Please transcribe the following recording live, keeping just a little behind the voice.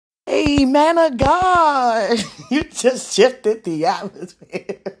man of God. You just shifted the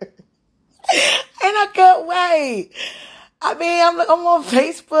atmosphere. And I can't wait. I mean, I'm on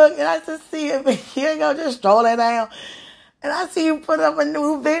Facebook and I just see it. Here you go, just strolling down. And I see you put up a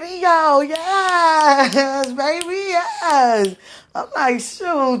new video. Yes, baby, yes. I'm like,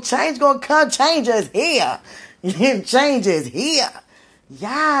 shoot, change gonna come. Change is here. Change is here.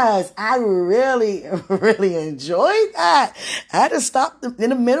 Yes, I really, really enjoyed that. I had to stop in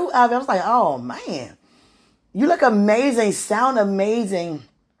the middle of it. I was like, oh, man. You look amazing, sound amazing.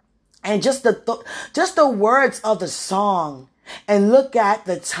 And just the words of the song. And look at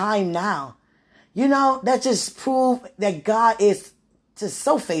the time now. You know, that just prove that God is just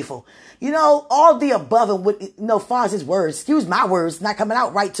so faithful. You know, all the above and what, as far as his words, excuse my words, not coming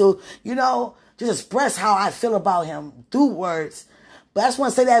out right to, just express how I feel about him through words. But I just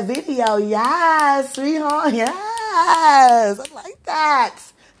want to say that video, yes, sweetheart, yes. I like that.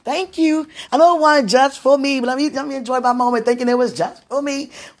 Thank you. I don't want to judge for me, but let me enjoy my moment thinking it was just for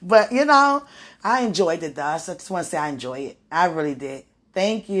me. But, I enjoyed it, though. I just want to say I enjoyed it. I really did.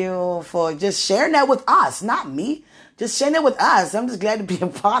 Thank you for just sharing that with us, not me. Just sharing it with us. I'm just glad to be a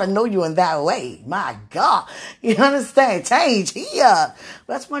part and know you in that way. My God. You understand? Change here.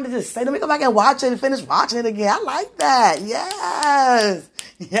 But I just wanted to say, let me go back and watch it and finish watching it again. I like that. Yes.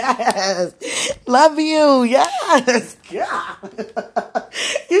 Yes. Love you. Yes. God.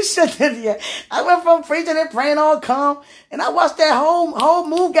 You should have. Yeah. I went from preaching and praying all calm, and I watched that whole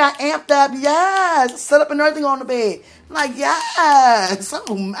move got amped up. Yes. Set up and everything on the bed. Like, yes.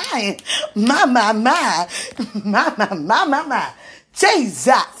 Oh, man. My.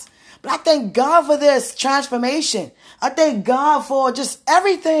 Jesus. But I thank God for this transformation. I thank God for just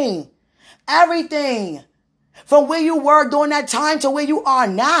everything. Everything. From where you were during that time to where you are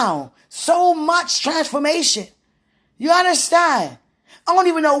now. So much transformation. You understand? I don't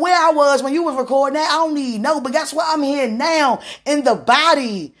even know where I was when you was recording that. I don't even know. But guess what? I'm here now in the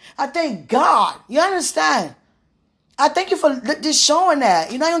body. I thank God. You understand? I thank you for just showing that.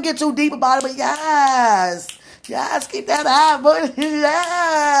 You're not going to get too deep about it, but yes. Yes, keep that eye, but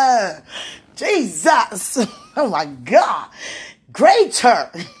yeah. Jesus. Oh, my God. Greater.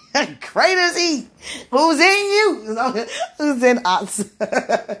 Greater is he who's in you. Who's in us.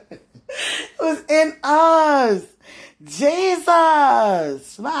 Who's in us.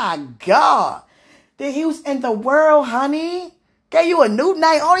 Jesus. My God. Then he was in the world, honey. Gave you a new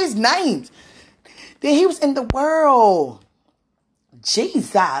name. All these names. Then he was in the world.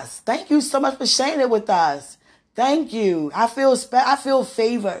 Jesus. Thank you so much for sharing it with us. Thank you. I feel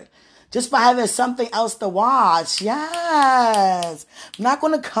favored just by having something else to watch. Yes. I'm not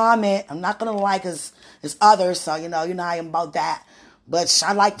going to comment. I'm not going to like as others. So, you know I am about that. But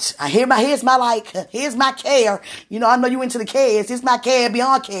here's my like, here's my care. I know you into the cares. Here's my care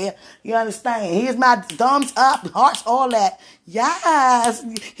beyond care. You understand? Here's my thumbs up, hearts, all that. Yes.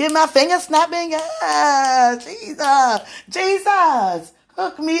 Here's my finger snapping. Yes. Jesus.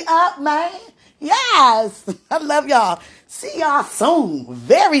 Hook me up, man. Yes. I love y'all. See y'all soon.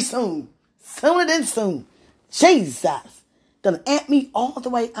 Very soon. Sooner than soon. Jesus. Gonna amp me all the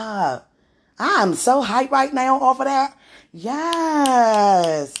way up. I'm so hyped right now off of that.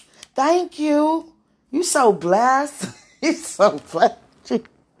 Yes. Thank you. You so blessed. You so blessed.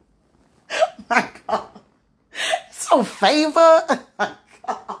 My God. So favored. My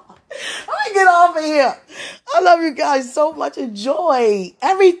God. Let me get off of here. I love you guys so much. Enjoy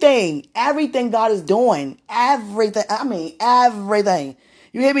everything. Everything God is doing. Everything. I mean, everything.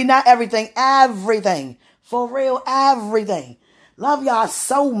 You hear me? Not everything. Everything. For real, everything. Love y'all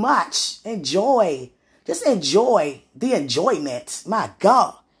so much. Enjoy. Just enjoy the enjoyment. My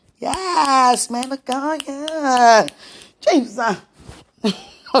God. Yes, man of God. Yeah. Jesus.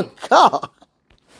 Oh, God.